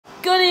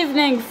Good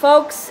evening,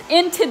 folks.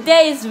 In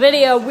today's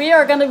video, we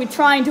are going to be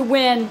trying to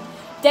win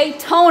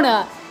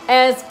Daytona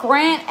as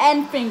Grant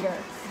Enfinger.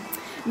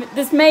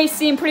 This may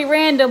seem pretty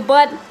random,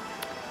 but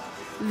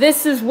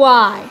this is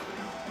why.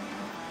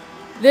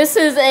 This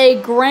is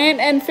a Grant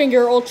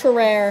Enfinger Ultra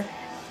Rare,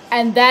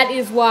 and that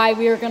is why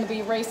we are going to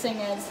be racing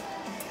as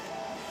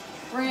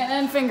Grant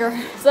Enfinger.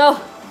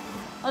 So,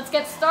 let's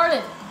get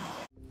started.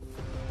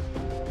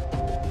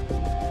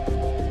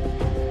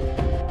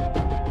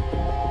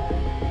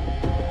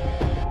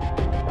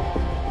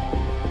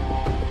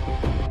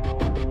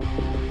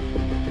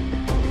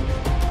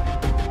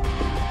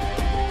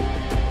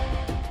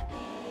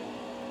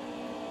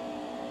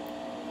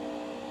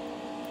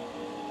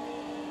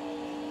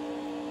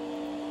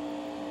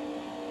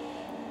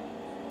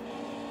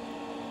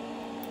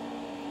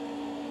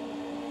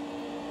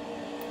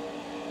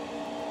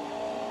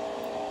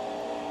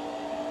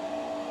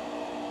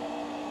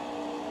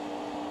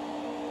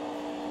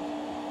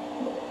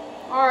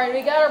 Alright,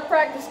 we got our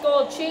practice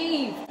goal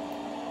achieved.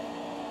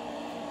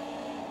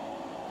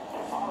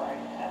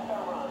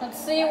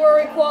 Let's see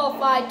where we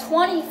qualify.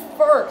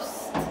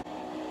 21st.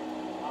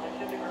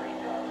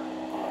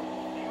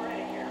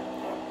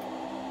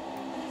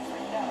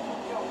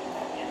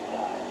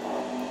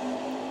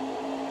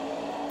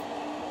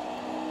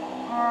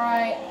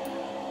 Alright.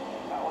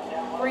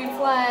 Green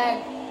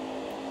flag.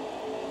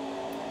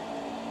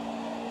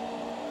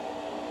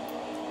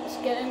 Let's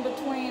get in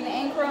between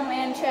Ankrum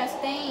and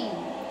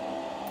Chastain.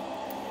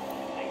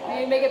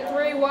 Maybe make it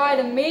 3 wide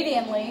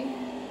immediately.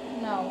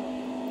 No.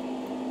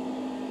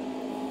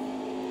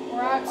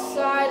 We're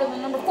outside of the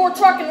number 4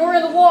 truck and we're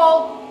in the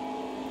wall.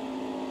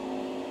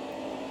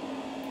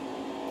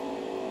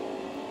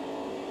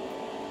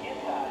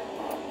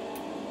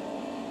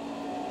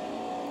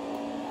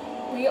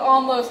 We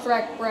almost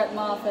wrecked Brett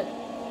Moffitt.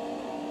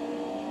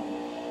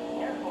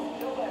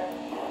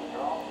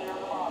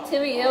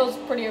 Timmy Hill's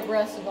pretty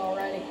aggressive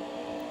already.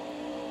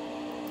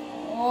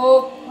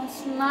 Oh,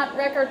 let's not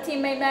wreck our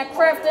teammate Matt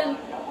Crafton.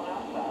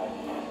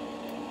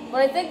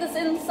 But I think this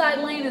inside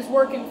lane is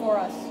working for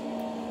us.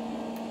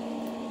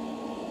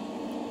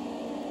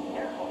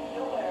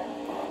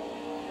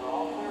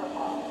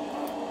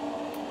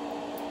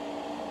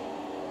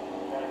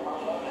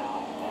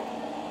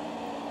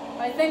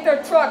 I think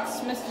they're trucks,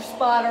 Mr.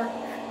 Spotter.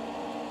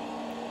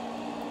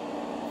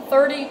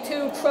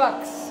 32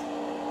 trucks.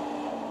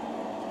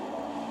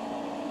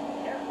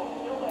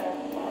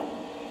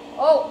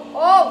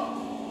 Oh!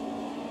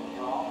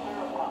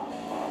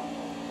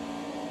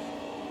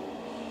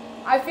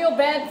 I feel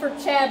bad for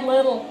Chad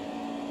Little.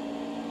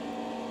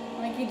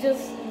 Like, he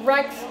just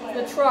wrecked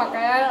the truck.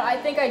 I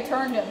think I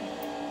turned him.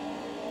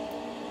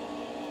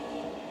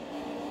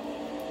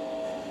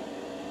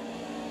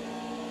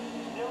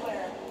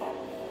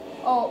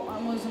 Oh,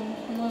 I'm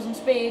losing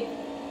speed.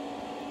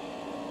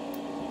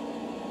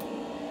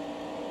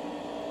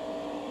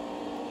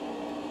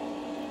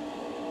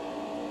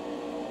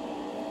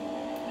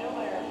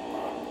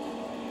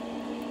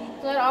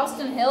 Is that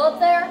Austin Hill up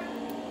there?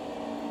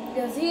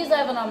 Because he's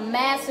having a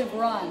massive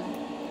run.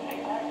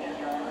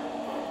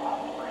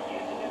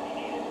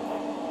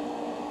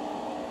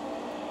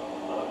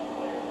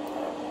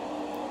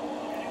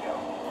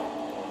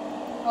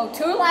 Oh,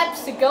 2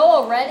 laps to go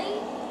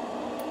already?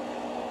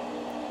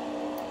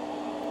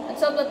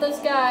 Let's hope that this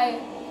guy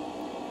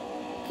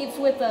keeps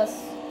with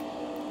us.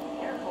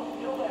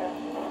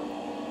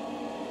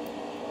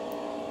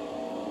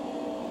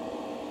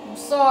 I'm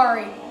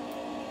sorry.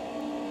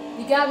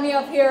 You got me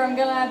up here, I'm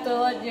gonna have to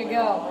let you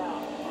go.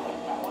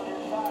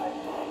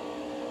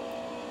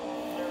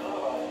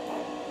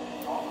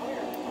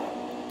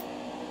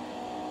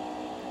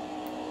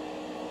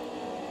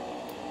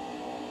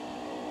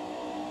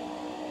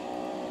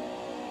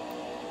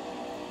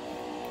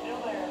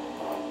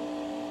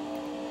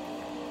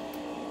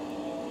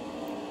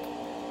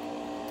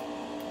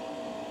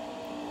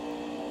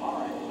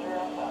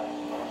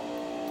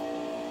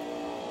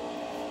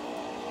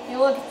 Hey,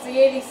 look, it's the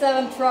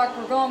 87 truck.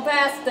 We're going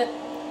past it.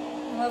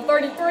 The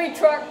 33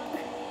 truck.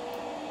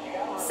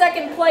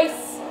 Second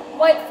place,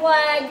 white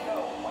flag.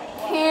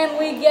 Can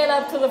we get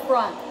up to the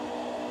front?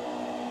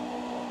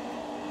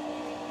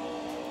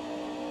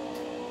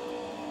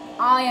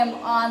 I am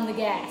on the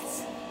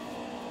gas.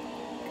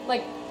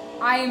 Like,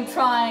 I am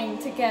trying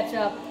to catch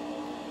up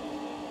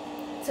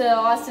to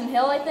Austin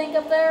Hill, I think,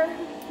 up there.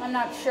 I'm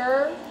not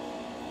sure.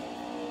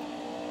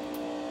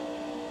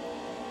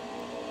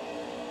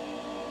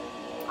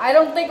 I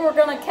don't think we're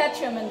gonna catch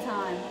him in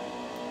time.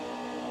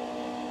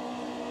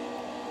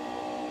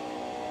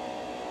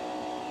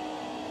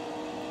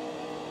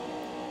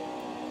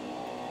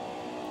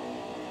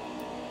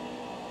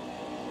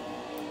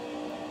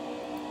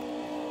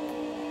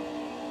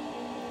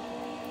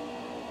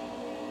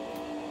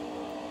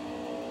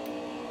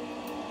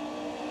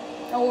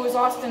 Oh, it was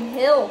Austin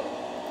Hill.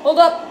 Hold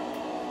up.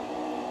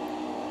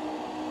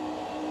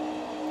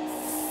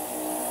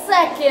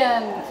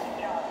 Second.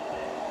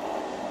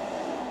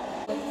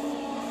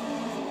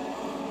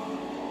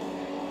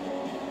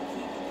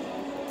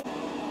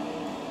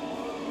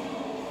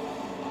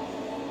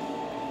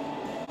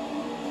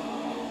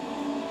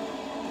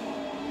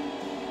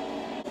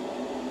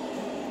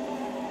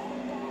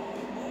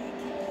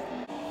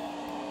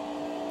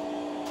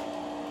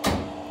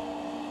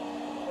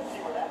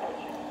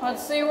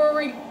 Let's see where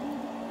we...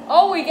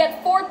 Oh, we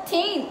get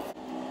 14th.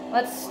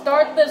 Let's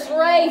start this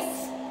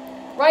race.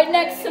 Right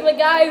next to the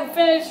guy who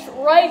finished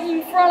right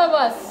in front of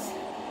us.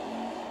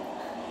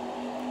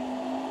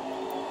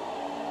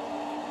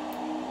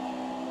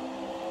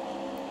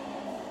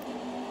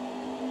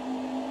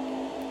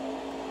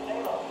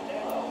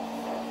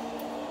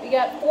 We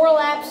got 4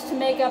 laps to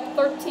make up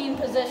 13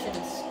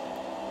 positions.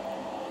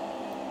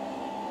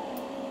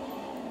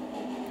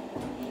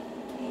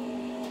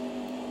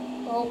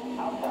 Oh.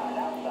 Outside.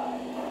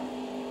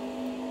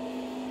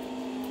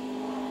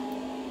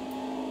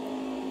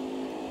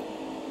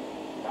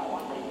 Got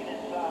one peeking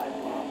inside.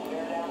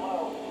 Clear down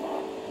low.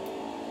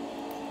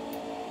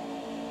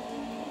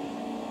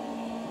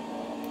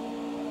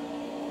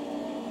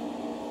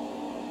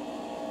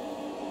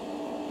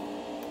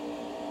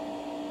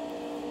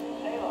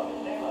 Stay low.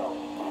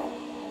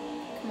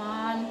 Come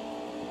on.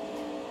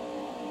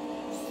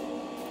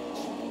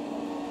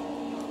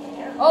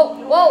 Oh,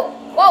 whoa.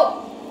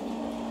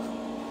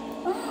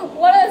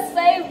 What a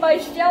save by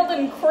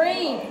Sheldon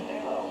Creed.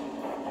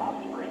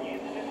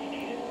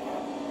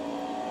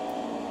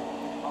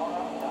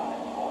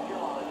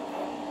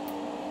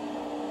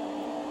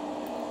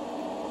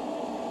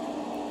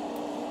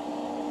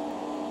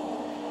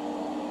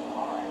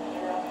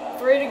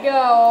 Three to go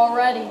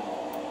already.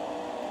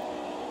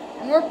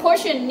 And we're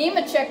pushing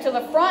Nemechek to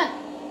the front.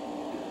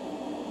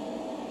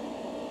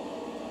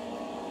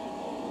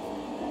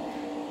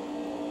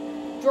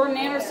 Jordan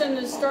Anderson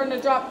is starting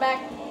to drop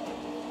back.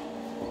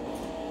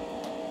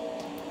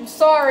 I'm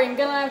sorry, I'm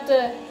gonna have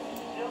to...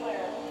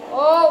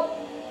 Oh!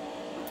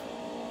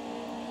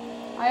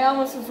 I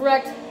almost was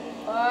wrecked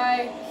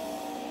by...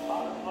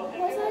 What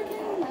was that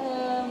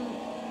again?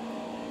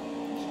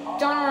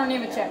 John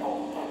Nemechek.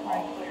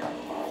 Right.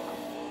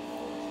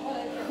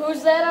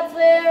 Who's that up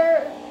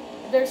there?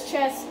 There's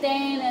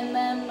Chastain, and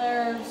then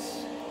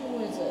there's...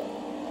 Who is it?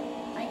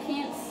 I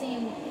can't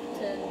seem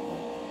to...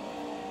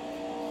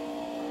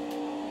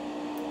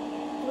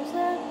 Who's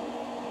that?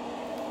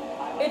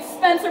 It's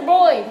Spencer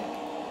Boyd.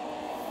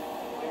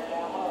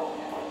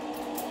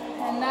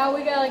 And now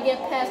we gotta get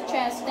past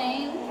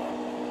Chastain.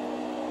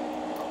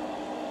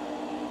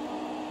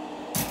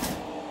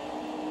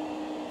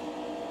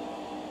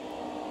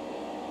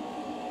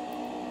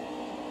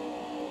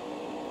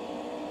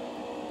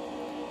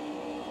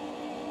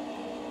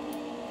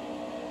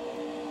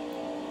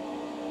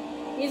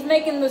 He's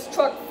making this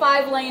truck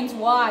 5 lanes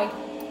wide.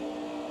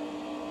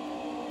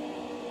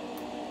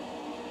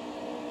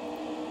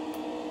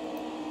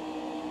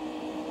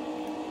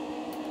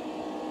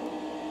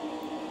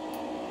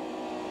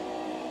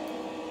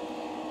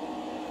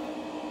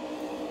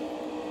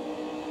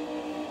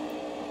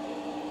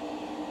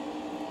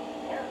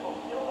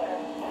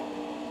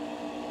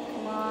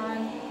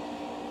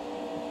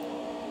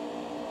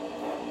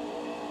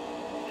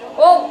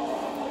 Oh!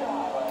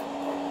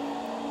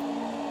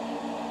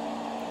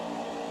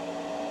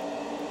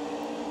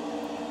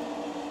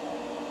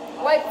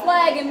 White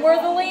flag, and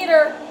we're the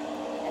leader.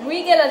 And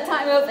we get a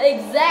time of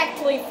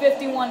exactly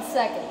 51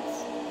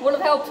 seconds. Would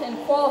have helped in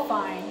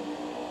qualifying.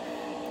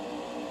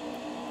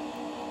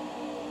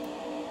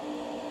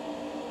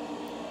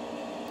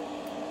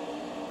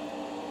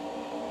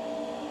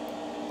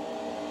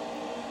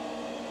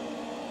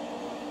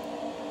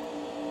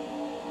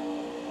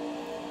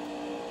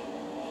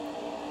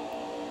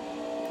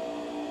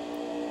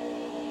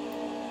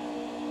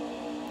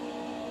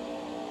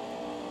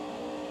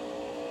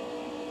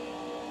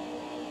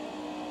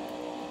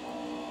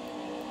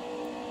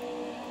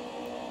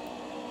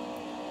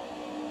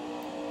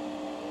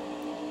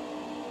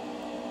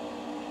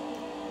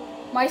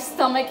 My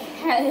stomach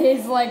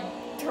is like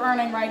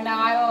turning right now.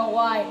 I don't know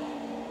why.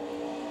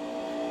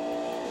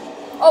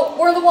 Oh,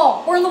 we're in the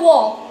wall. We're in the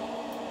wall.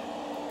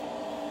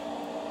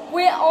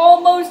 We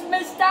almost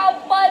missed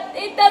out, but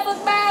it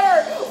doesn't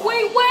matter.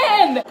 We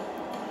win!